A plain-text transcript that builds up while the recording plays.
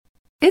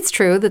It's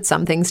true that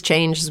some things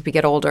change as we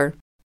get older.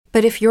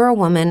 But if you're a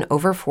woman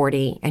over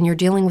 40 and you're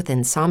dealing with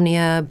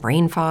insomnia,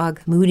 brain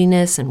fog,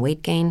 moodiness, and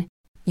weight gain,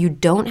 you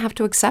don't have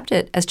to accept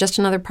it as just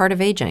another part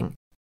of aging.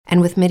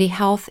 And with MIDI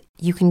Health,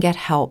 you can get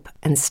help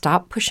and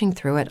stop pushing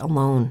through it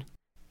alone.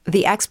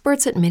 The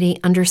experts at MIDI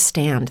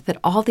understand that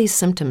all these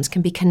symptoms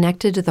can be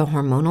connected to the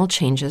hormonal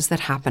changes that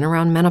happen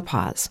around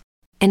menopause,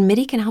 and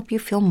MIDI can help you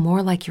feel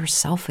more like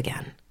yourself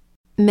again.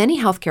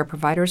 Many healthcare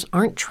providers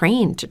aren't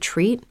trained to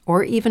treat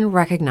or even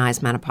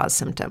recognize menopause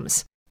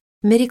symptoms.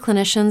 MIDI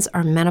clinicians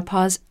are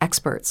menopause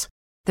experts.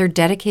 They're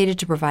dedicated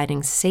to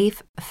providing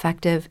safe,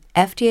 effective,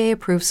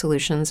 FDA-approved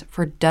solutions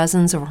for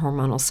dozens of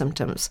hormonal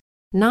symptoms,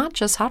 not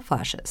just hot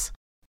flashes.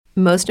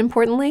 Most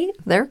importantly,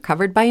 they're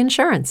covered by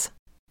insurance.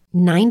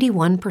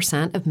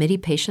 91% of MIDI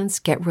patients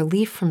get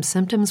relief from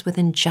symptoms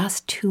within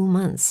just 2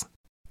 months.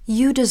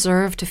 You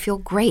deserve to feel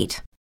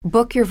great.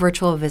 Book your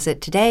virtual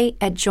visit today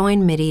at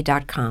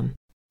joinmidi.com.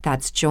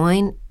 That's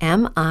joinmidi.com.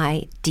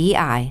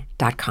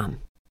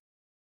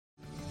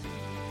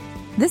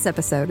 This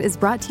episode is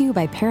brought to you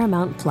by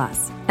Paramount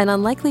Plus. An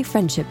unlikely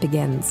friendship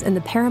begins in the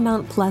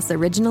Paramount Plus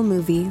original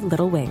movie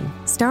Little Wing,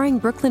 starring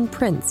Brooklyn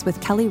Prince with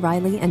Kelly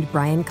Riley and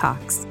Brian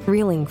Cox.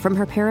 Reeling from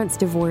her parents'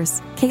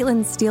 divorce,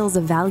 Caitlin steals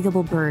a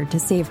valuable bird to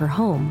save her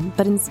home,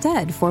 but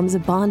instead forms a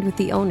bond with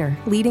the owner,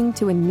 leading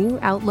to a new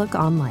outlook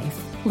on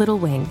life. Little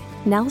Wing,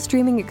 now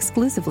streaming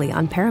exclusively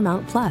on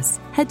Paramount Plus.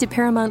 Head to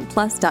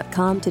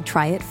ParamountPlus.com to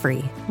try it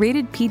free.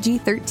 Rated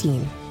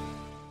PG-13.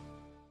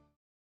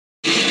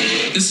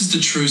 This is the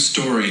true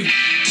story.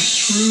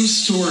 True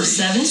story.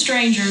 7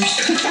 strangers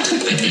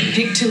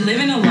picked to live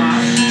in a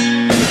lot.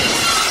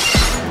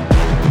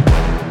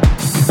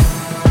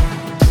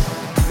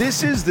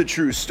 This is the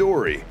true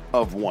story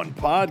of one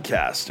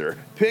podcaster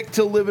picked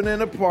to live in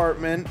an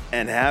apartment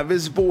and have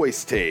his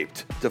voice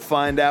taped to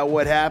find out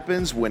what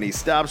happens when he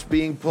stops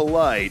being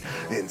polite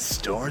and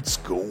starts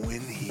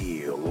going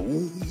heel.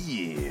 Oh,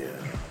 yeah.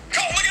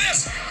 Oh, look at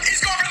this.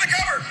 He's going for the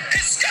cover.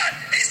 It's Scott.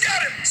 He's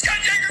got him. Scott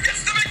Yeager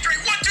gets the victory.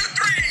 1, 2,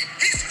 3.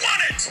 He's won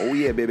it. Oh,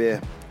 yeah, baby.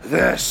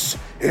 This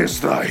is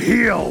the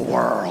heel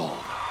world.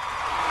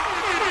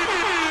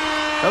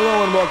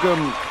 Hello and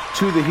welcome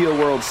to the heel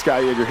world.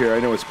 Scott Yeager here. I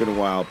know it's been a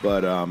while,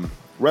 but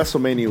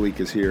WrestleMania week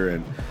is here,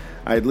 and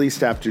I at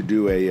least have to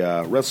do a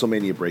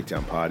WrestleMania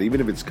breakdown pod, even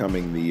if it's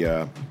coming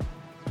the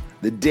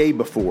day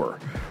before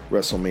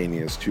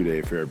WrestleMania's 2-day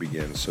affair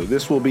begins. So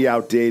this will be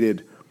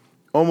outdated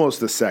almost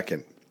the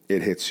second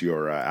it hits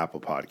your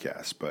Apple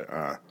Podcast. But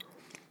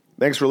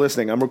thanks for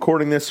listening. I'm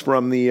recording this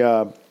from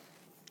the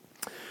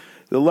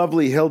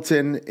lovely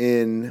Hilton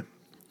in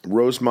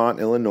Rosemont,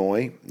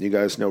 Illinois. You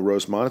guys know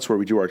Rosemont. It's where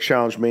we do our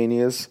Challenge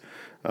Manias,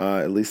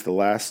 at least the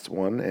last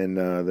one. And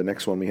the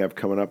next one we have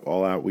coming up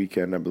all out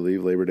weekend, I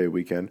believe, Labor Day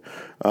weekend.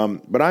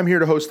 But I'm here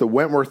to host the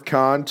Wentworth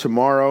Con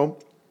tomorrow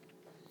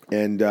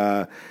and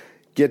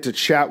get to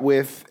chat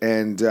with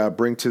and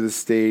bring to the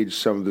stage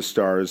some of the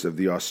stars of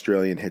the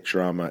Australian hit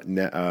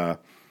drama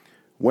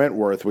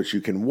Wentworth, which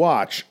you can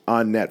watch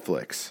on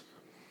Netflix.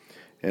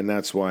 And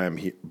that's why I'm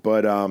here.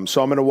 But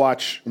so I'm going to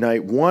watch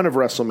night 1 of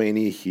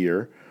WrestleMania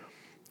here,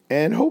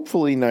 and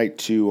hopefully night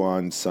 2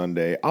 on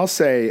Sunday. I'll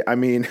say, I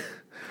mean,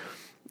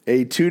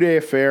 a 2-day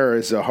affair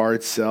is a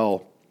hard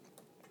sell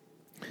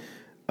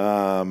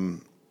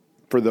for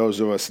those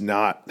of us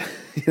not,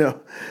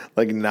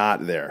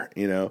 not there.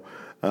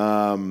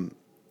 I'm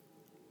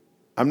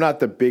not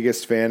the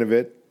biggest fan of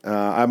it.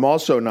 I'm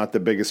also not the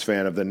biggest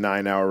fan of the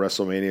 9-hour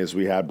WrestleManias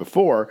we had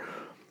before,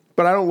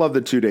 but I don't love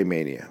the 2-day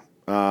Mania.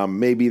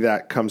 Maybe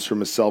that comes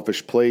from a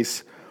selfish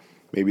place.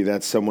 Maybe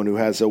that's someone who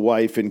has a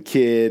wife and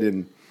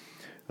kid.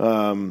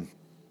 But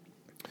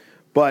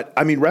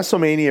I mean,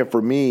 WrestleMania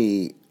for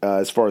me,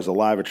 as far as a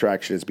live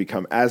attraction, has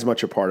become as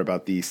much a part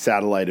about the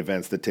satellite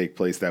events that take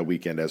place that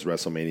weekend as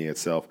WrestleMania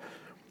itself.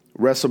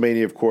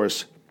 WrestleMania, of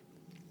course,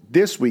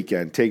 this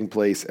weekend taking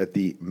place at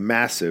the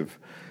massive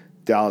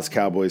Dallas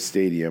Cowboys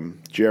Stadium,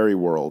 Jerry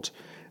World.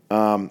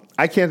 I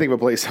can't think of a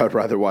place I would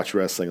rather watch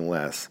wrestling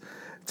less.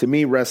 To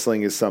me,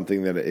 wrestling is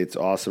something that it's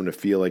awesome to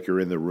feel like you're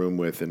in the room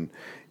with, and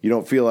you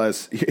don't feel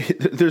as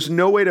there's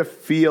no way to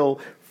feel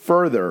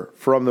further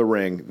from the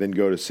ring than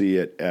go to see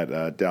it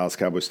at Dallas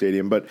Cowboys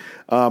Stadium. But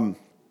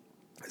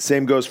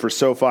same goes for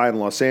SoFi in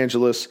Los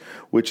Angeles,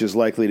 which is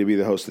likely to be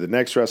the host of the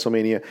next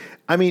WrestleMania.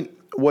 I mean,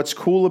 what's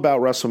cool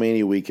about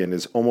WrestleMania weekend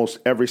is almost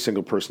every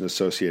single person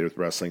associated with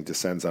wrestling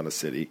descends on a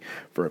city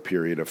for a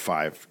period of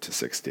 5 to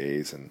 6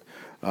 days. And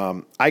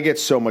I get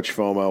so much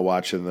FOMO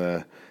watching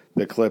the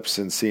clips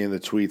and seeing the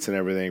tweets and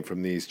everything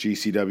from these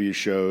GCW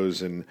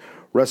shows and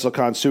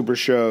WrestleCon Super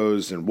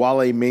shows and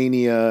Wale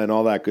Mania and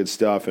all that good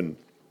stuff. And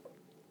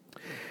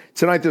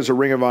tonight there's a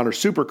Ring of Honor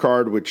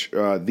Supercard, which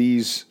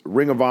these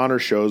Ring of Honor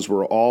shows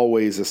were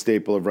always a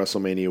staple of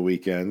WrestleMania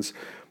weekends.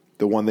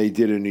 The one they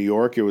did in New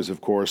York, it was,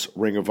 of course,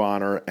 Ring of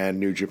Honor and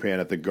New Japan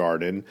at the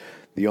Garden.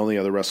 The only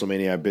other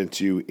WrestleMania I've been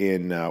to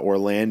in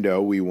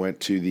Orlando, we went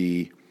to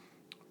the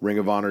Ring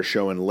of Honor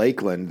show in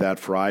Lakeland that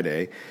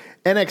Friday.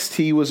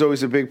 NXT was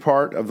always a big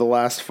part of the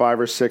last 5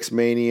 or 6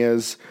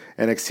 Manias.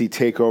 NXT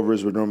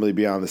takeovers would normally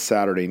be on the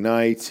Saturday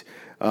night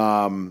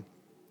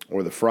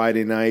or the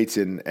Friday night,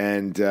 and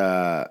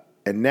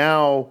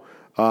now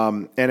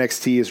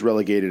NXT is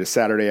relegated to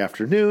Saturday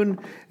afternoon,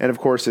 and of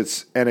course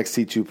it's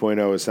NXT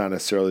 2.0. It's not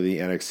necessarily the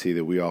NXT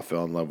that we all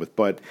fell in love with,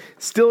 but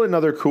still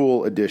another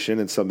cool addition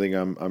and something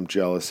I'm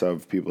jealous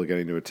of people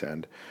getting to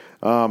attend.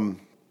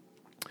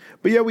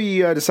 But yeah, we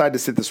decided to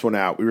sit this one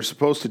out. We were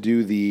supposed to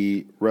do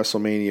the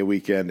WrestleMania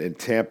weekend in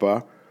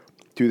Tampa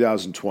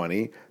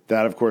 2020.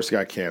 That, of course,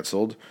 got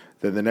canceled.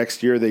 Then the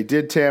next year they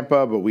did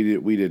Tampa, but we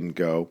didn't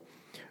go.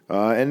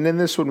 And then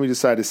this one we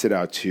decided to sit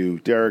out too.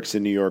 Derek's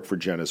in New York for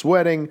Jenna's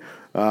wedding.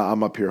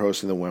 I'm up here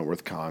hosting the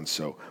Wentworth Con.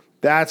 So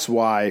that's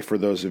why, for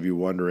those of you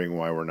wondering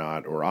why we're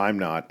not, or I'm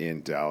not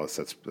in Dallas,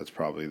 that's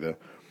probably the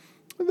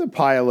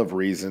pile of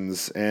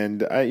reasons.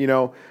 And,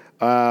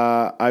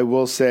 I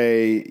will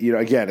say,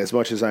 again, as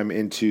much as I'm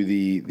into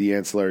the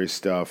ancillary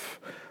stuff,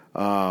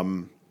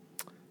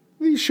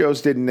 these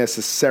shows didn't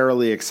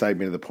necessarily excite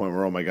me to the point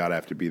where, oh my God, I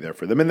have to be there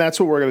for them. And that's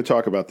what we're going to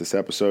talk about this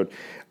episode,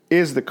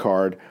 is the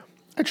card.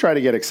 I try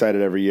to get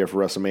excited every year for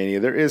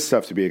WrestleMania. There is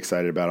stuff to be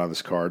excited about on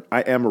this card.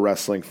 I am a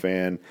wrestling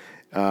fan,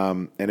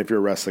 and if you're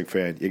a wrestling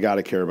fan, you got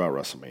to care about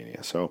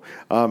WrestleMania. So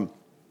I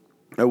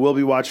will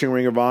be watching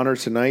Ring of Honor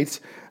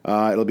tonight.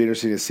 It'll be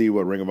interesting to see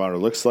what Ring of Honor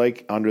looks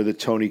like under the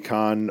Tony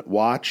Khan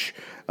watch.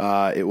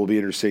 It will be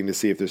interesting to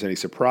see if there's any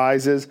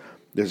surprises.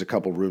 There's a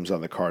couple rooms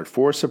on the card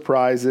for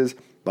surprises.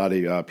 A lot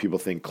of people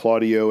think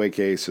Claudio,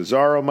 a.k.a.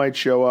 Cesaro, might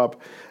show up.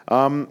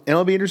 And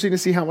it'll be interesting to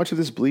see how much of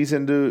this bleeds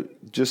into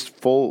just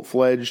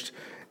full-fledged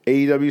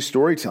AEW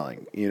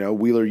storytelling.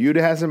 Wheeler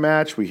Yuta has a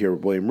match. We hear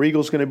William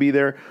Regal's going to be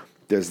there.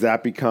 Does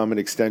that become an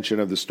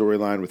extension of the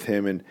storyline with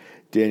him and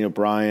Daniel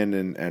Bryan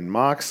and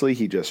Moxley?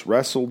 He just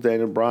wrestled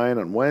Daniel Bryan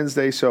on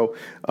Wednesday. So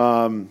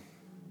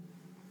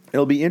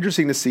it'll be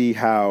interesting to see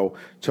how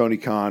Tony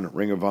Khan,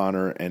 Ring of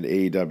Honor, and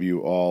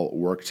AEW all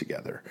work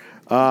together.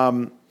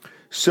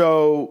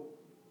 So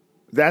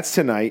that's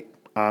tonight.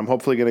 I'm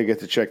hopefully going to get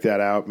to check that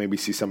out, maybe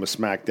see some of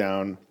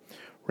SmackDown.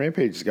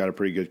 Rampage has got a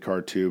pretty good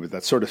card too, but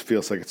that sort of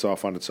feels like it's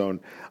off on its own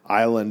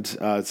island.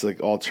 It's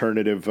like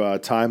alternative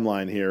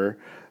timeline here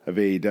of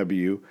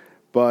AEW.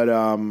 But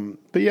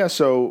yeah,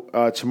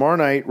 so tomorrow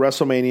night,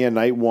 WrestleMania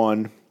Night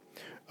 1.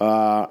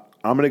 I'm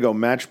going to go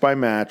match by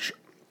match,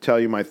 tell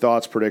you my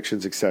thoughts,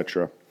 predictions,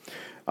 etc.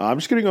 I'm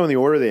just going to go in the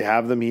order they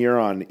have them here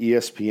on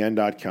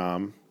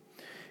ESPN.com.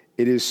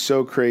 It is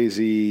so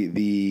crazy,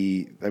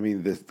 the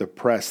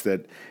press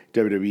that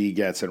WWE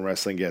gets and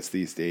wrestling gets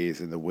these days,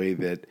 and the way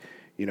that,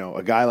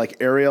 a guy like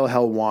Ariel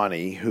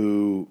Helwani,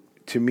 who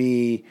to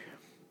me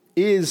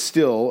is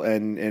still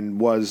and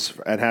was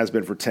and has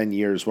been for 10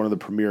 years one of the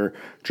premier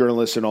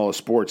journalists in all of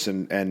sports,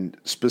 and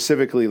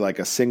specifically like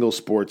a single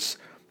sports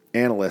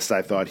analyst,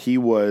 I thought he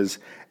was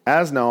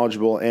as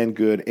knowledgeable and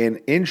good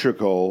and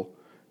integral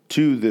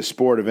to the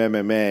sport of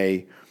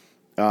MMA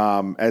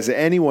as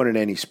anyone in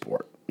any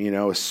sport,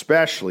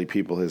 especially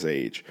people his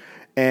age.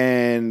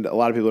 And a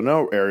lot of people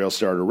know Ariel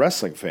started a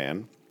wrestling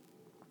fan.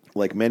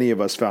 Like many of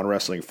us found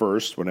wrestling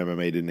first when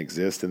MMA didn't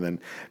exist, and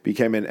then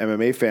became an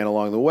MMA fan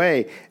along the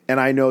way. And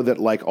I know that,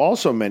 like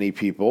also many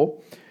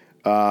people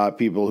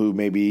who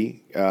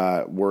maybe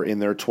were in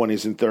their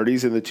 20s and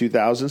 30s in the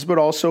 2000s, but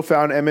also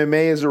found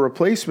MMA as a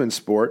replacement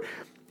sport,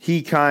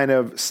 he kind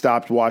of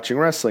stopped watching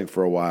wrestling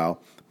for a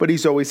while. But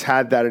he's always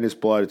had that in his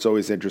blood. It's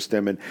always interested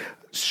him. And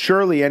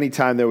surely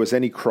anytime there was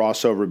any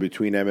crossover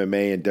between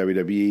MMA and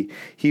WWE,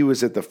 he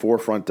was at the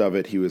forefront of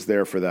it. He was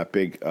there for that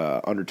big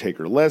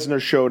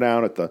Undertaker-Lesnar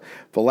showdown at the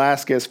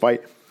Velasquez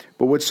fight.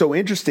 But what's so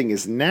interesting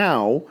is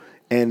now,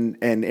 and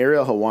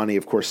Ariel Helwani,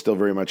 of course, still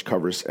very much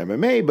covers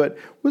MMA, but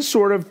was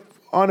sort of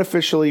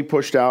unofficially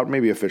pushed out,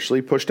 maybe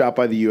officially pushed out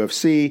by the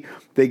UFC.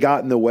 They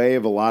got in the way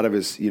of a lot of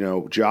his,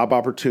 job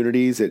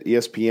opportunities at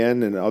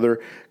ESPN and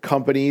other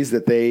companies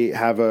that they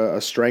have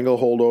a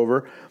stranglehold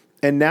over.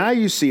 And now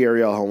you see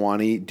Ariel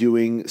Helwani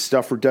doing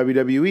stuff for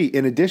WWE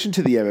in addition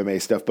to the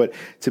MMA stuff. But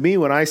to me,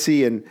 when I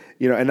see, and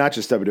not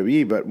just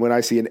WWE, but when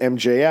I see an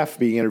MJF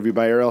being interviewed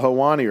by Ariel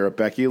Helwani or a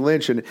Becky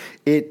Lynch, and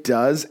it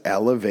does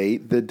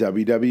elevate the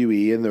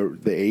WWE and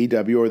the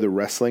AEW or the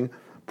wrestling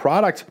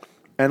product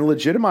and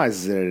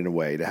legitimizes it in a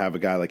way to have a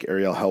guy like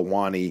Ariel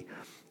Helwani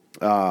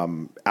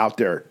out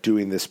there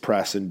doing this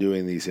press and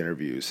doing these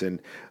interviews. And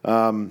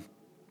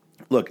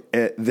look,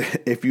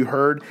 if you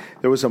heard,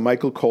 there was a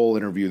Michael Cole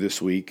interview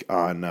this week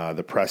on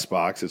the Press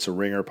Box. It's a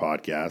Ringer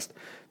podcast.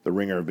 The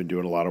Ringer have been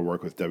doing a lot of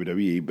work with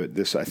WWE, but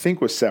this, I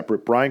think, was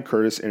separate. Brian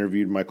Curtis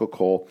interviewed Michael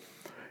Cole,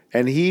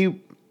 and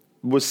he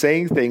was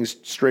saying things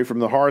straight from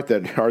the heart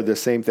that are the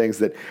same things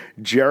that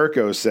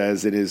Jericho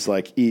says in his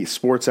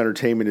sports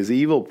entertainment is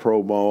evil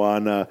promo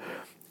on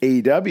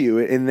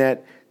AEW, in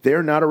that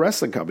they're not a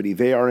wrestling company.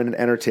 They are an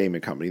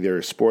entertainment company. They're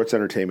a sports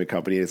entertainment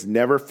company. It's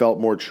never felt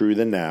more true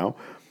than now.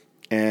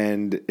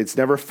 And it's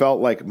never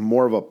felt like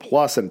more of a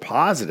plus and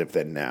positive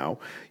than now.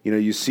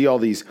 You see all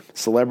these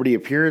celebrity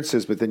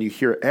appearances, but then you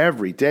hear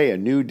every day a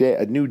new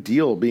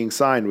deal being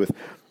signed with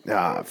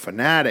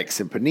Fanatics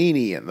and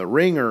Panini and The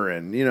Ringer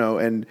and,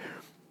 and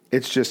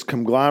it's just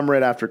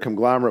conglomerate after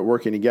conglomerate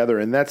working together.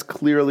 And that's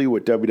clearly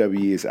what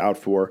WWE is out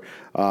for.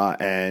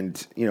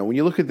 And, when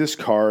you look at this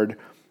card,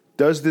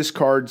 does this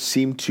card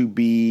seem to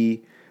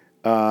be,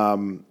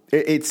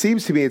 it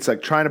seems to me it's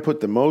like trying to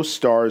put the most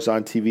stars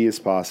on TV as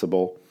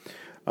possible.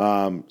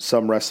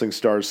 Some wrestling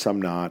stars,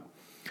 some not.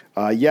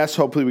 Yes,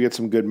 hopefully we get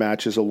some good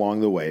matches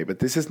along the way, but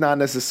this is not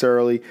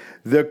necessarily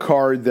the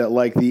card that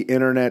like the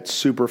internet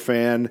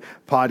superfan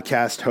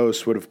podcast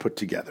host would have put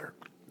together.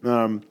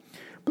 But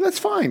that's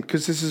fine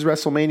because this is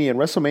WrestleMania, and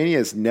WrestleMania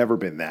has never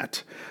been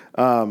that.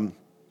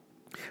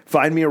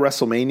 Find me a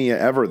WrestleMania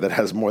ever that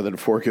has more than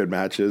 4 good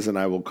matches, and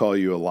I will call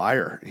you a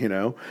liar,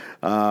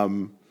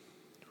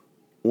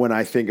 When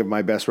I think of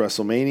my best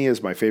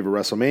WrestleManias, my favorite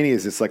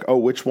WrestleManias, it's like,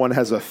 which one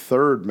has a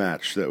third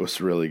match that was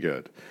really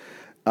good?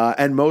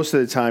 And most of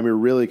the time, you're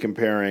really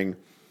comparing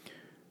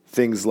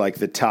things like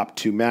the top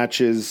 2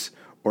 matches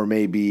or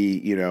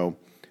maybe,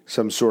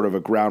 some sort of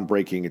a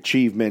groundbreaking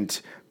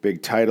achievement,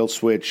 big title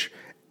switch,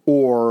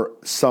 or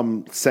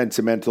some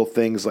sentimental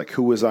things like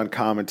who was on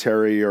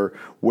commentary or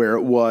where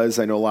it was.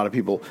 I know a lot of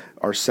people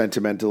are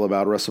sentimental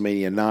about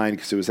WrestleMania 9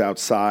 because it was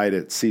outside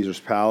at Caesar's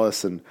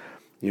Palace and,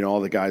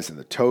 all the guys in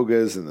the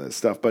togas and the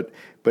stuff. But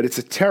it's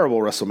a terrible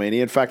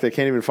WrestleMania. In fact, I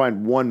can't even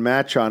find one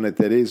match on it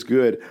that is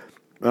good.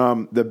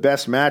 The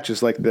best match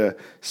is like the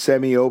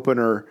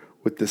semi-opener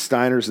with the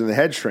Steiners and the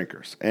Head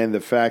Shrinkers. And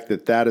the fact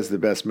that that is the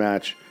best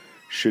match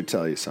should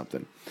tell you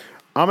something.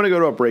 I'm going to go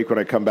to a break. When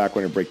I come back,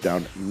 we're going to break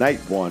down night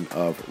 1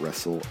 of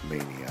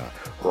WrestleMania.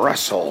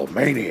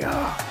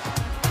 WrestleMania.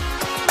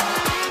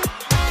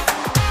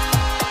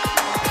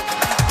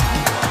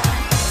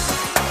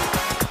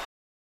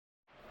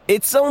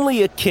 It's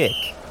only a kick,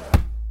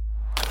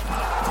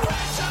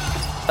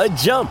 a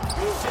jump,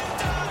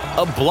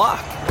 a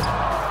block.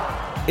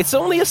 It's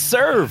only a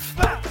serve.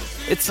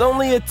 It's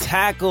only a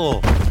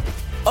tackle,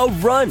 a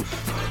run.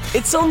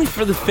 It's only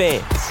for the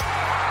fans.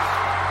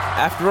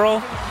 After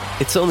all,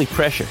 it's only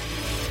pressure.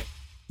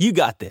 You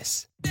got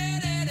this.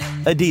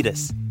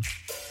 Adidas.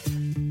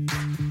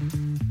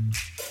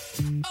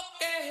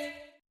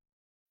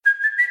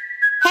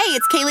 Hey,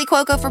 it's Kaylee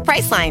Cuoco for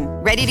Priceline.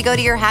 Ready to go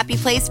to your happy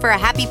place for a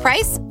happy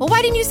price? Well,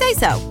 why didn't you say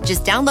so?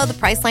 Just download the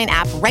Priceline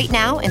app right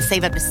now and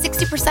save up to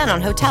 60% on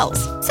hotels.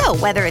 So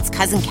whether it's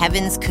Cousin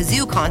Kevin's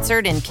Kazoo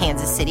Concert in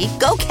Kansas City,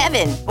 go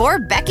Kevin, or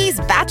Becky's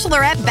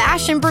Bachelorette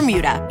Bash in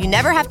Bermuda, you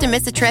never have to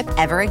miss a trip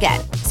ever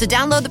again. So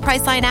download the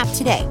Priceline app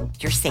today.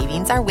 Your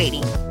savings are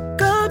waiting.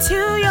 Go to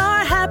your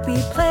happy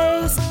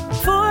place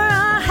for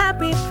a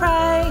happy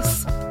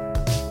price.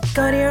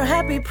 Go to your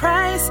happy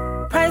price,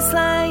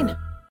 Priceline.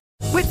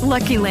 With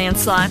Lucky Land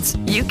Slots,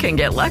 you can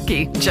get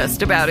lucky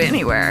just about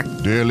anywhere.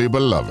 Dearly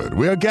beloved,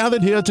 we are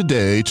gathered here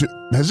today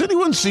to... Has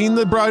anyone seen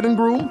the bride and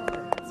groom?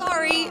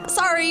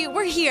 Sorry,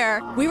 we're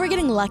here. We were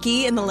getting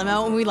lucky in the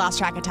limo and we lost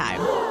track of time.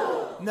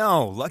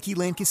 No, Lucky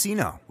Land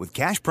Casino, with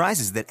cash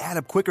prizes that add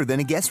up quicker than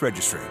a guest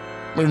registry.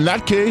 In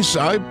that case,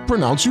 I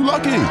pronounce you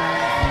lucky.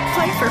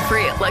 Play for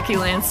free at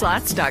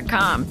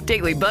LuckyLandSlots.com.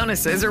 Daily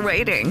bonuses are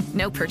waiting.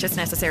 No purchase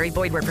necessary.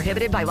 Void where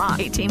prohibited by law.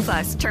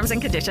 18+. Terms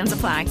and conditions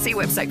apply. See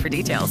website for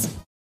details.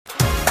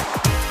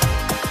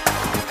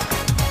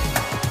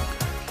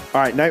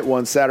 All right, night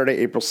 1, Saturday,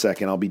 April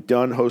 2nd. I'll be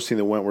done hosting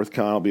the Wentworth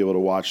Con. I'll be able to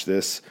watch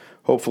this,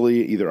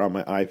 hopefully, either on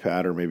my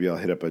iPad or maybe I'll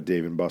hit up a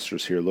Dave &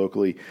 Buster's here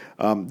locally.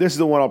 This is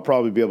the one I'll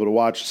probably be able to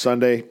watch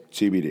Sunday,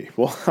 TBD.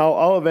 Well,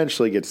 I'll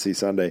eventually get to see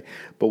Sunday,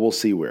 but we'll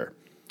see where.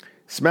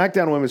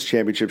 SmackDown Women's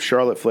Championship,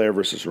 Charlotte Flair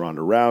versus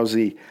Ronda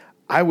Rousey.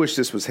 I wish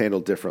this was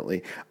handled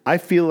differently. I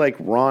feel like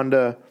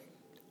Ronda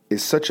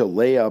is such a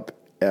layup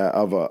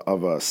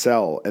of a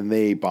sell, and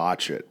they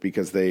botch it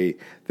because they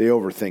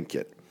overthink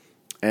it.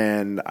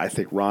 And I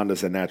think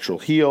Ronda's a natural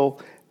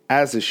heel,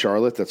 as is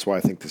Charlotte. That's why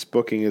I think this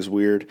booking is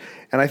weird.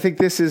 And I think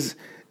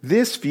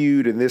this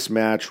feud and this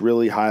match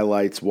really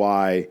highlights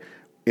why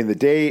in the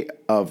day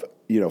of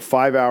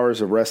 5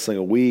 hours of wrestling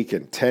a week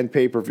and 10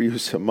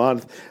 pay-per-views a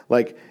month,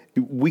 like,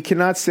 we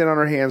cannot sit on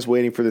our hands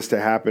waiting for this to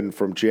happen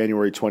from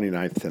January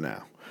 29th to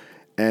now.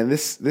 And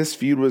this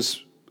feud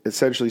was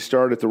essentially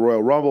started at the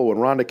Royal Rumble when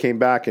Ronda came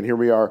back, and here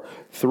we are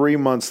 3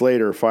 months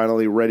later,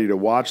 finally ready to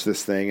watch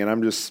this thing. And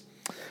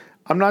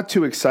I'm not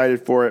too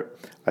excited for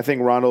it. I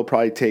think Ronda will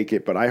probably take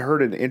it, but I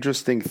heard an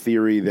interesting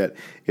theory that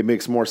it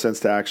makes more sense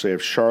to actually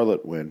have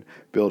Charlotte win,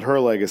 build her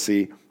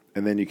legacy,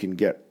 and then you can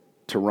get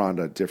to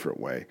Ronda a different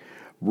way.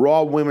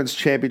 Raw Women's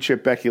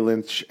Championship, Becky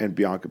Lynch and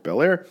Bianca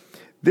Belair.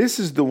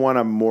 This is the one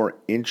I'm more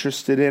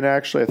interested in,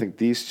 actually. I think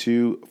these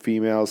two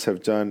females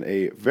have done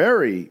a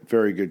very,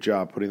 very good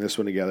job putting this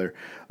one together.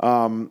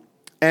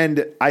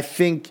 And I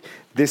think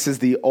this is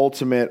the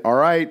ultimate, all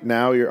right,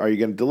 now are you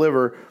going to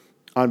deliver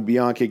on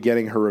Bianca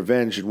getting her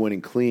revenge and winning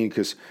clean?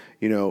 Because,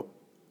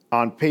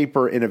 on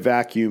paper, in a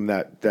vacuum,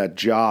 that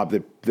job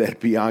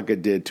that Bianca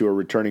did to a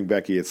returning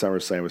Becky at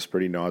SummerSlam was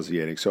pretty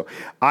nauseating. So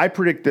I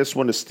predict this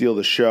one to steal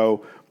the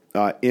show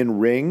in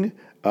ring.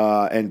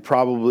 And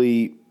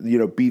probably,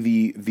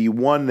 be the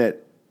one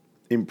that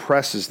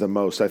impresses the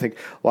most. I think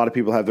a lot of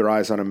people have their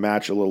eyes on a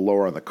match a little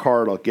lower on the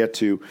card I'll get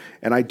to,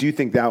 and I do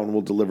think that one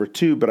will deliver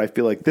too, but I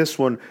feel like this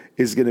one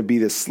is going to be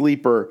the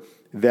sleeper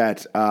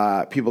that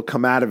people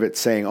come out of it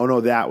saying, oh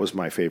no, that was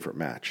my favorite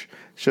match.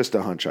 It's just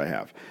a hunch I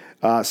have.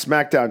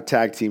 SmackDown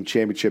Tag Team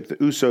Championship, the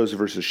Usos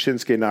versus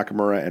Shinsuke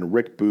Nakamura and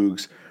Rick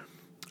Boogs.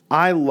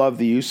 I love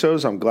the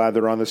Usos. I'm glad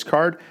they're on this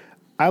card.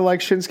 I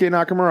like Shinsuke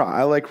Nakamura.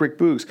 I like Rick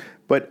Boogs.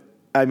 But,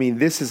 I mean,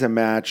 this is a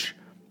match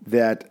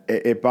that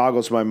it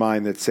boggles my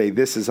mind that say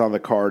this is on the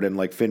card and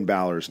like Finn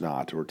Balor's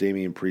not or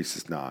Damian Priest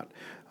is not.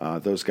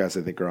 Those guys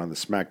I think are on the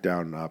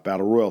SmackDown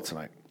Battle Royal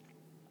tonight.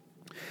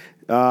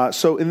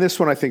 So in this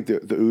one I think the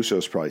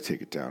Usos probably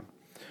take it down.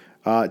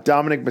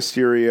 Dominic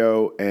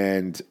Mysterio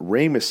and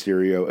Rey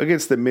Mysterio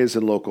against The Miz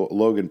and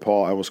Logan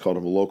Paul. I almost called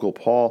him Local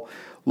Paul.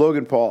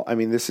 Logan Paul, I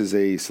mean, this is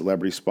a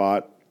celebrity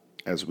spot,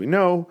 as we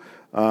know.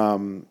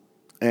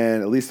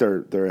 And at least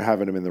they're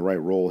having him in the right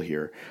role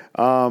here.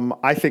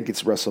 I think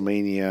it's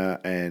WrestleMania,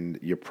 and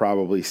you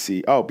probably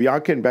see... Oh,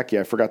 Bianca and Becky,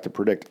 I forgot to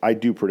predict. I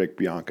do predict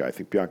Bianca. I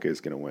think Bianca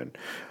is going to win.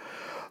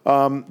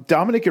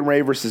 Dominic and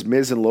Rey versus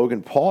Miz and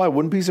Logan Paul. I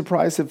wouldn't be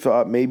surprised if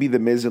maybe the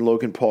Miz and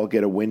Logan Paul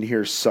get a win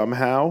here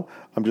somehow.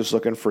 I'm just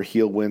looking for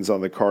heel wins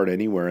on the card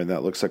anywhere, and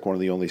that looks like one of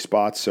the only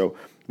spots. So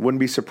wouldn't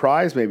be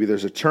surprised. Maybe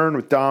there's a turn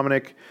with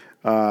Dominic,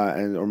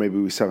 or maybe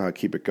we somehow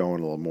keep it going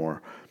a little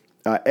more.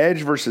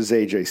 Edge versus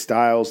AJ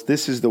Styles.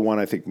 This is the one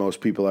I think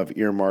most people have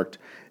earmarked,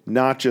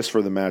 not just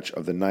for the match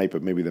of the night,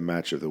 but maybe the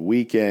match of the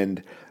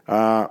weekend.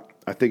 I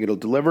think it'll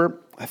deliver.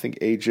 I think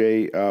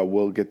AJ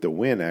will get the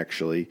win,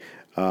 actually.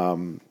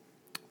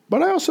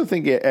 But I also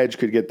think Edge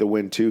could get the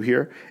win, too,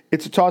 here.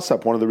 It's a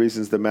toss-up. One of the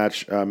reasons the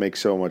match makes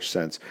so much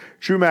sense.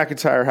 Drew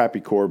McIntyre, Happy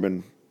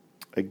Corbin.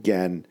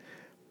 Again,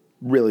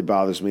 really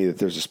bothers me that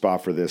there's a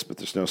spot for this, but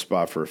there's no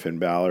spot for Finn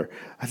Balor.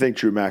 I think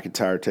Drew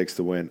McIntyre takes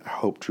the win. I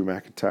hope Drew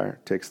McIntyre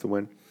takes the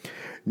win.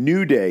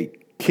 New Day,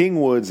 King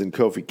Woods and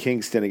Kofi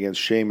Kingston against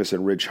Sheamus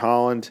and Ridge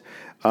Holland.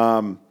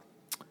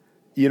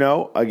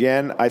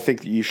 Again, I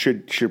think you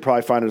should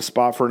probably find a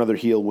spot for another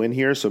heel win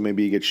here. So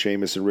maybe you get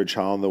Sheamus and Ridge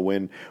Holland the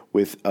win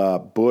with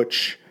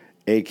Butch,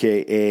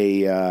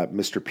 a.k.a.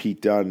 Mr.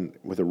 Pete Dunne,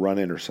 with a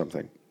run-in or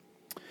something.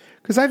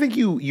 Because I think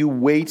you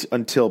wait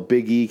until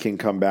Big E can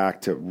come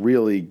back to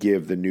really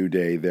give the New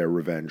Day their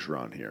revenge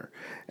run here.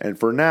 And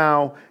for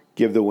now,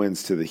 give the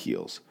wins to the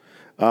heels.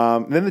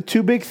 Then the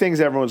two big things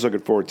everyone's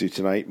looking forward to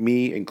tonight,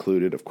 me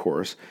included, of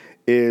course,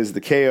 is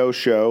the KO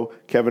show.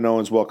 Kevin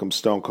Owens welcomes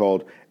Stone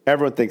Cold.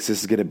 Everyone thinks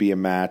this is going to be a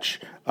match.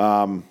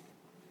 I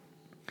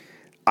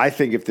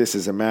think if this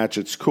is a match,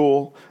 it's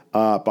cool.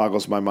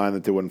 Boggles my mind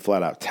that they wouldn't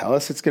flat out tell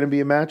us it's going to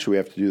be a match. We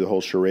have to do the whole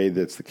charade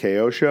that's the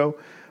KO show.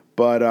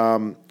 But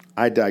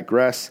I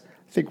digress.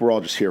 I think we're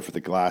all just here for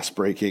the glass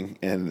breaking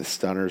and the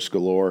stunners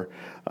galore.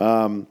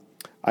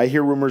 I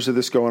hear rumors of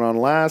this going on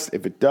last.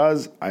 If it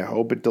does, I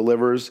hope it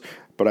delivers.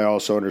 But I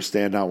also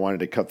understand not wanting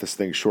to cut this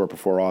thing short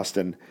before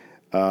Austin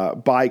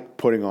by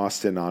putting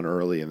Austin on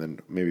early, and then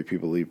maybe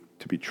people leave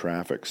to be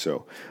traffic.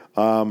 So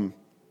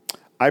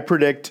I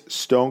predict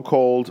Stone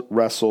Cold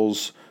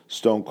wrestles,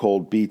 Stone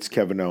Cold beats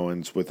Kevin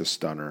Owens with a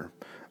stunner.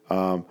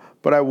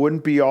 But I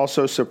wouldn't be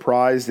also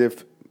surprised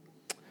if,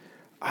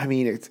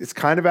 it's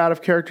kind of out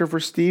of character for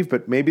Steve,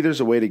 but maybe there's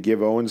a way to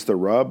give Owens the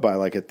rub by,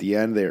 like, at the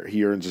end there,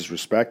 he earns his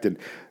respect and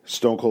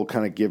Stone Cold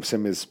kind of gives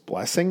him his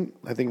blessing.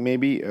 I think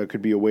maybe it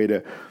could be a way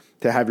to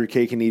have your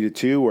cake and eat it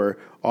too, where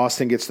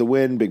Austin gets the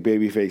win, big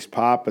babyface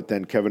pop, but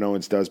then Kevin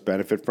Owens does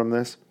benefit from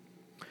this.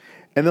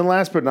 And then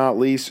last but not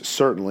least,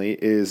 certainly,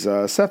 is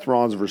Seth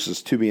Rollins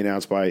versus, to be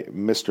announced by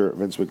Mr.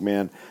 Vince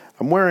McMahon.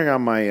 I'm wearing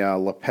on my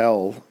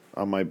lapel,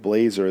 on my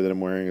blazer that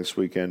I'm wearing this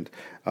weekend,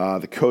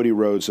 the Cody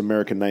Rhodes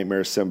American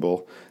Nightmare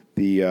symbol,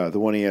 the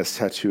one he has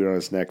tattooed on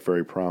his neck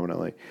very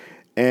prominently.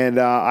 And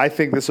I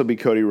think this will be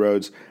Cody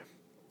Rhodes.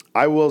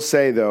 I will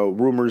say, though,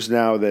 rumors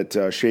now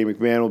that Shane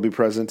McMahon will be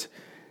present.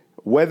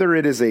 Whether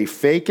it is a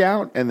fake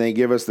out and they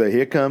give us the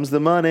here comes the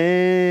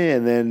money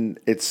and then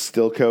it's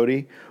still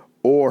Cody,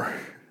 or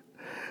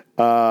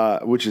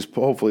which is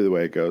hopefully the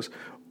way it goes,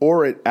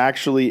 or it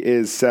actually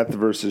is Seth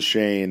versus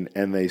Shane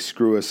and they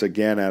screw us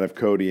again out of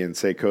Cody and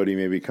say Cody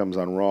maybe comes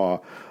on Raw.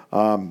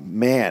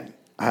 I'm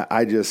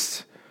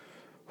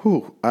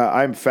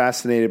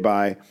fascinated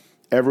by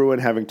everyone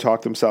having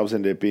talked themselves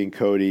into it being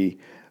Cody.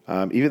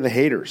 Even the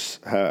haters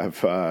have,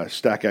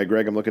 Stack Guy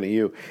Greg, I'm looking at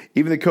you.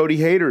 Even the Cody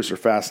haters are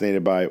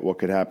fascinated by what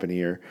could happen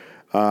here.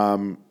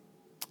 And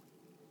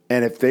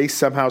if they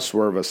somehow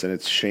swerve us and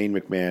it's Shane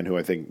McMahon, who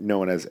I think no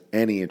one has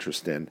any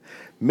interest in,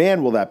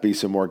 man, will that be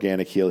some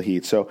organic heel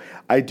heat. So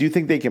I do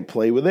think they can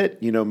play with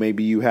it.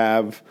 Maybe you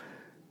have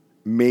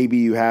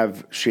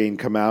Shane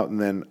come out and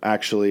then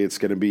actually it's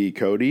going to be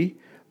Cody.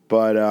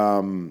 But,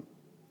 and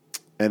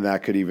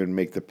that could even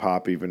make the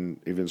pop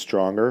even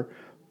stronger.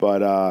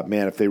 But,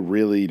 man, if they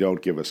really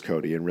don't give us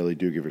Cody and really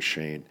do give us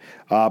Shane.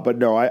 But,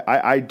 no,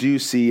 I do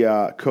see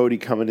Cody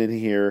coming in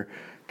here.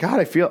 God,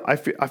 I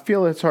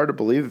feel it's hard to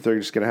believe that they're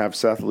just going to have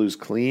Seth lose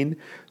clean.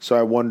 So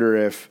I wonder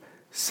if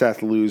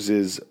Seth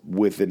loses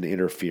with an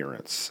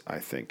interference, I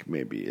think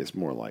maybe is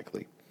more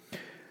likely.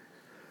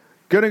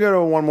 Going to go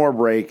to one more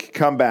break,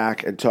 come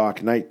back and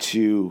talk night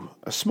 2,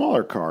 a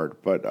smaller card,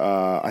 but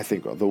I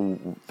think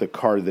the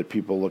card that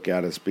people look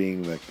at as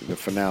being the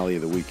finale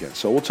of the weekend.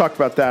 So we'll talk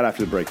about that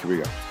after the break. Here we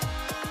go.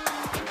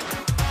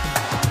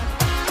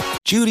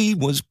 Judy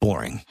was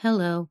boring.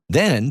 Hello.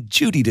 Then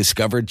Judy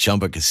discovered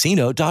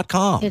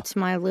ChumbaCasino.com. It's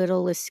my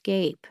little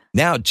escape.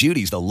 Now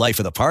Judy's the life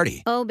of the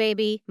party. Oh,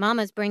 baby,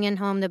 mama's bringing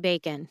home the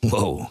bacon.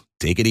 Whoa,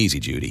 take it easy,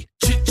 Judy.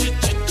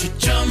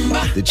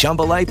 The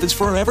Chumba life is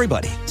for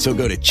everybody. So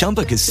go to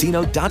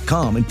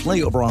ChumbaCasino.com and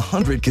play over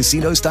 100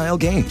 casino-style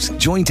games.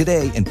 Join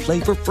today and play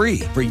for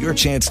free for your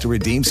chance to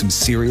redeem some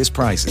serious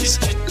prizes.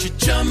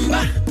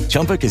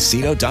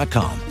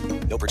 ChumbaCasino.com.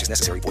 No purchase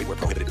necessary. Void where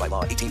prohibited by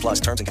law. 18 plus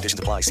terms and conditions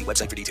apply. See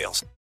website for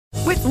details.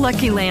 With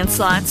Lucky Land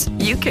Slots,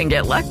 you can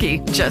get lucky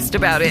just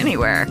about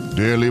anywhere.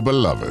 Dearly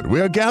beloved,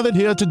 we are gathered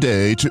here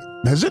today to...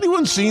 Has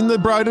anyone seen the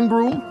bride and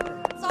groom?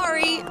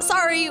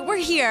 Sorry, we're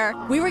here.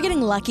 We were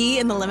getting lucky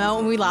in the limo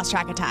and we lost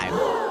track of time.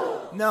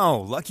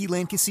 No, Lucky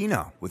Land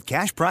Casino, with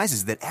cash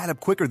prizes that add up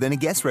quicker than a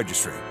guest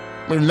registry.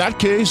 In that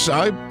case,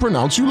 I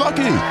pronounce you lucky.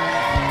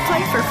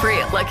 Play for free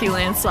at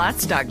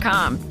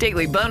LuckyLandSlots.com.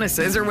 Daily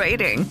bonuses are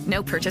waiting.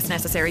 No purchase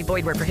necessary.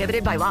 Void where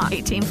prohibited by law.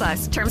 18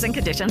 plus. Terms and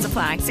conditions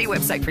apply. See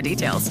website for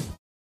details.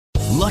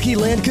 Lucky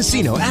Land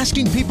Casino,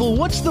 asking people,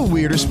 what's the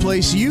weirdest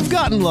place you've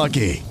gotten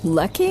lucky?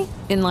 Lucky?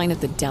 In line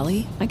at the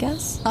deli, I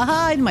guess?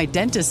 Aha, in my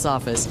dentist's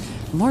office.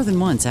 More than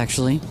once,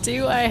 actually.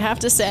 Do I have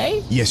to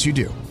say? Yes, you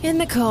do. In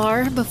the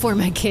car before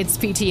my kids'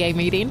 PTA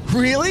meeting.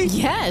 Really?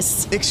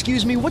 Yes.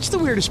 Excuse me, what's the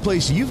weirdest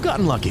place you've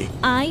gotten lucky?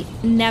 I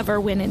never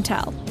win and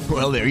tell.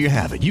 Well, there you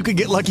have it. You can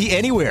get lucky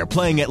anywhere,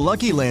 playing at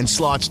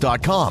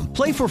LuckyLandSlots.com.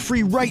 Play for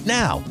free right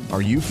now.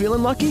 Are you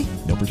feeling lucky?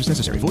 No purchase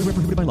necessary. Void where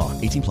prohibited by law.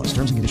 18 plus.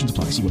 Terms and conditions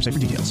apply. See website for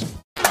details.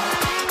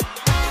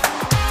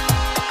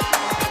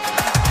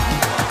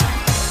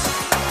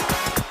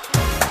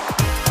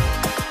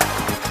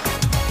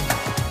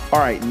 All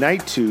right,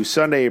 night 2,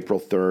 Sunday, April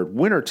 3rd.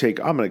 Winner take.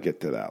 I'm going to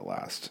get to that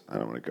last. I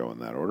don't want to go in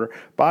that order.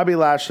 Bobby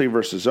Lashley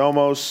versus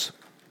Omos.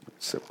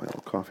 Let's sip my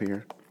little coffee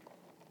here.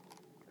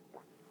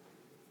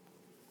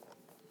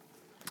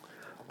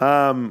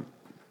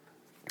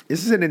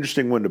 This is an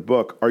interesting one to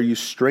book. Are you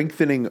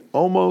strengthening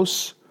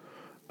Omos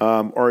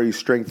or are you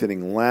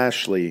strengthening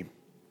Lashley?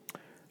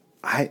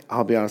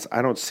 I'll be honest,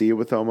 I don't see it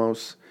with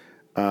Omos.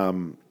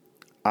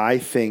 I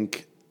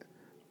think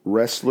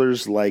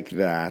wrestlers like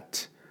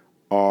that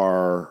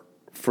are,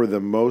 for the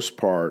most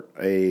part,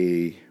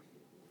 I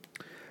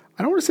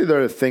don't want to say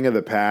they're a thing of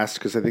the past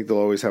because I think they'll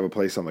always have a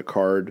place on the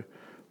card.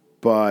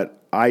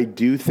 But I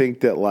do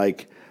think that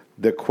like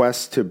the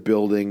quest to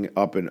building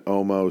up an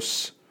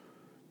Omos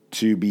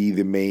to be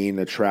the main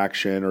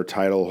attraction or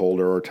title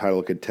holder or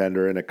title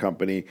contender in a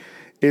company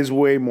is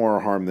way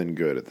more harm than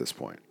good at this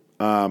point.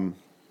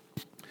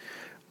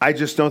 I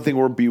just don't think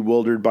we're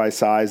bewildered by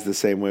size the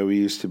same way we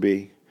used to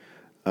be.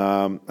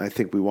 I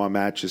think we want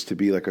matches to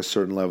be like a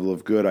certain level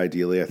of good,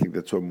 ideally. I think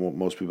that's what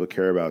most people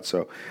care about.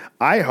 So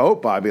I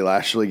hope Bobby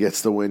Lashley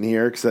gets the win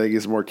here because I think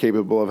he's more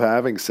capable of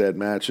having said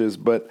matches.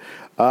 But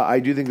I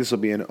do think this will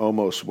be an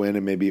Omos win,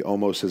 and maybe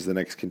Omos is the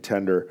next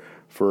contender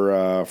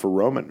for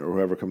Roman or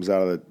whoever comes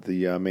out of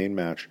the main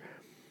match.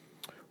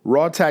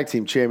 Raw Tag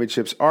Team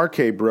Championships,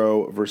 RK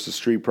Bro versus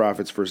Street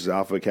Profits versus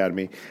Alpha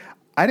Academy.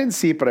 I didn't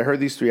see it, but I heard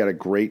these three had a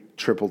great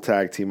triple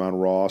tag team on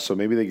Raw, so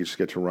maybe they just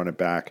get to run it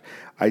back.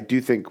 I do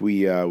think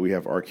we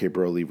have RK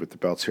Bro leave with the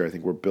belts here. I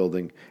think we're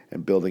building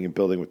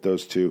with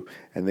those two,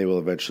 and they will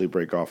eventually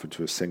break off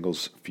into a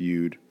singles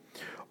feud.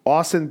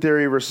 Austin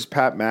Theory versus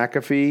Pat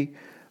McAfee.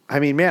 I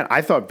mean, man,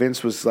 I thought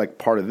Vince was like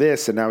part of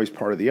this, and now he's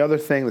part of the other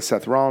thing, the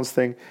Seth Rollins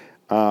thing.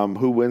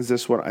 Who wins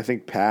this one? I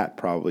think Pat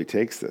probably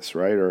takes this,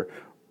 right?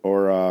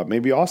 Or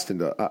maybe Austin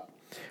does.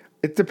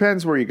 It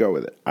depends where you go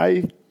with it.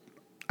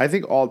 I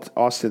think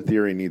Austin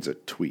Theory needs a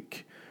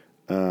tweak.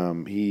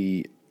 I'm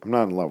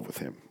not in love with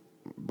him,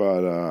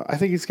 but I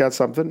think he's got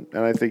something,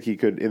 and I think he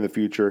could, in the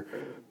future,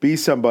 be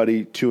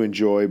somebody to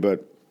enjoy,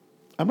 but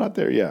I'm not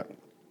there yet.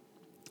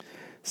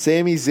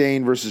 Sami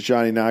Zayn versus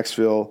Johnny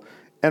Knoxville,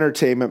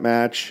 entertainment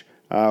match.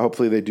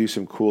 Hopefully they do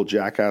some cool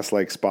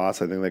Jackass-like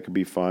spots. I think that could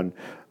be fun.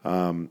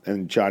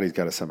 And Johnny's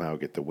got to somehow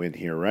get the win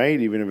here, right?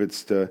 Even if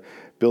it's to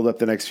build up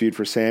the next feud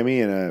for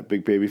Sami and a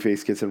big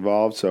babyface gets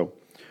involved, so...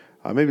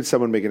 maybe it's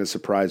someone making a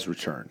surprise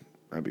return.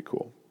 That'd be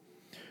cool.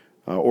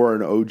 Or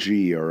an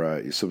OG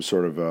or some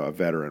sort of a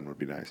veteran would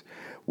be nice.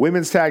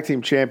 Women's Tag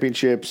Team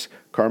Championships,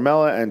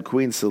 Carmella and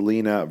Queen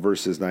Selena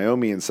versus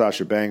Naomi and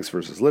Sasha Banks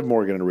versus Liv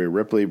Morgan and Rhea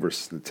Ripley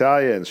versus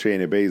Natalya and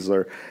Shayna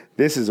Baszler.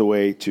 This is a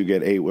way to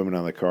get 8 women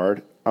on the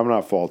card. I'm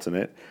not faulting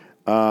it.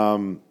 I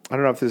don't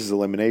know if this is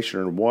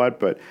elimination or what,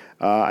 but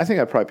I think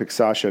I'd probably pick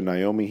Sasha and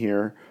Naomi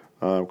here.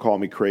 Call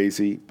me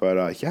crazy. But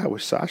I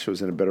wish Sasha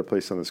was in a better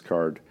place on this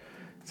card.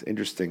 It's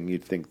interesting.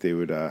 You'd think they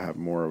would have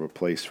more of a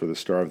place for the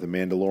star of The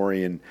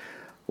Mandalorian.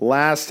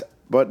 Last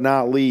but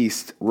not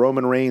least,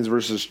 Roman Reigns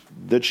versus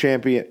the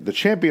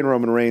champion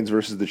Roman Reigns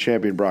versus the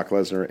champion Brock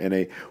Lesnar in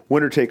a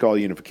winner-take-all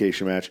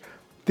unification match.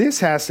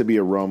 This has to be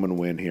a Roman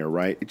win here,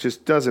 right? It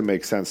just doesn't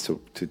make sense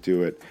to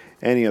do it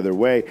any other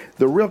way.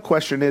 The real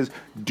question is,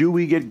 do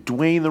we get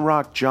Dwayne "The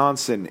Rock"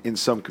 Johnson in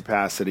some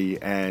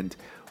capacity? And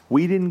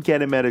we didn't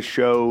get him at a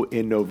show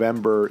in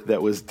November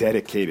that was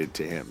dedicated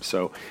to him.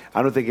 So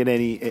I don't think in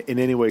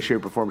any way,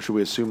 shape, or form should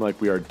we assume like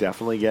we are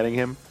definitely getting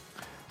him.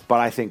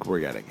 But I think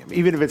we're getting him.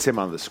 Even if it's him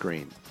on the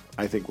screen,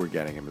 I think we're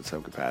getting him in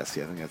some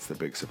capacity. I think that's the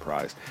big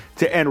surprise.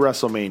 To end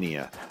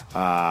WrestleMania,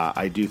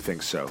 I do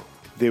think so.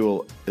 They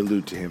will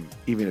allude to him,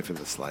 even if in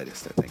the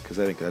slightest, I think, because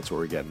I think that's what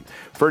we're getting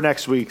for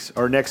next year's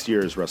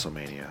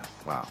WrestleMania.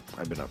 Wow,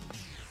 I've been up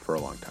for a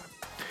long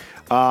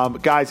time.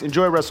 Guys,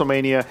 enjoy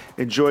WrestleMania.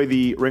 Enjoy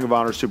the Ring of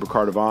Honor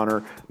Supercard of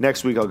Honor.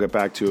 Next week, I'll get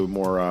back to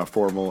more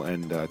formal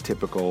and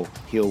typical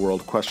heel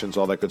world questions,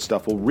 all that good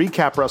stuff. We'll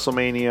recap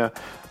WrestleMania,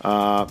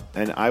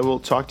 and I will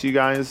talk to you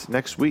guys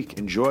next week.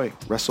 Enjoy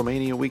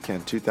WrestleMania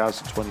weekend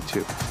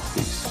 2022.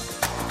 Peace.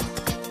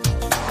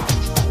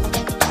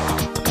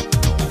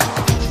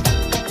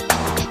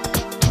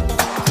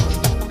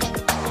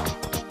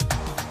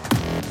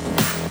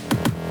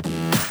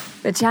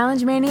 The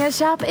Challenge Mania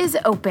shop is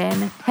open.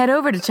 Head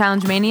over to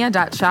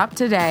challengemania.shop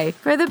today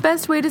for the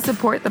best way to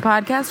support the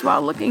podcast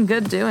while looking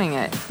good doing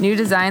it. New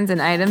designs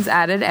and items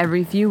added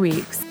every few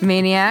weeks.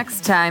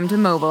 Maniacs, time to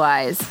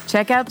mobilize.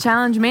 Check out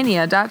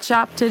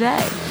challengemania.shop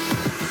today.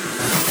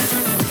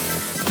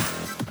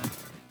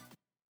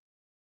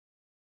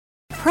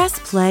 Press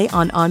play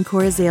on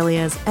Encore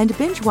Azaleas and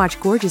binge watch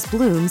gorgeous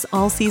blooms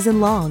all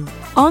season long.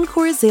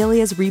 Encore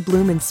Azaleas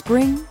rebloom in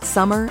spring,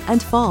 summer,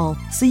 and fall,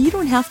 so you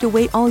don't have to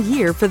wait all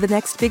year for the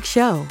next big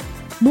show.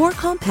 More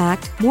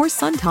compact, more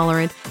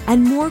sun-tolerant,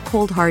 and more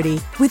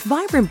cold-hardy. With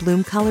vibrant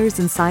bloom colors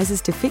and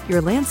sizes to fit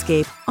your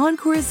landscape,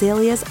 Encore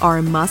Azaleas are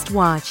a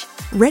must-watch.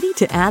 Ready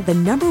to add the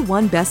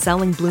 #1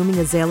 best-selling blooming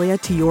azalea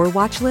to your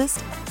watch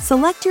list?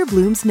 Select your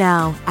blooms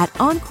now at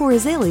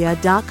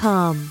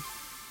EncoreAzalea.com.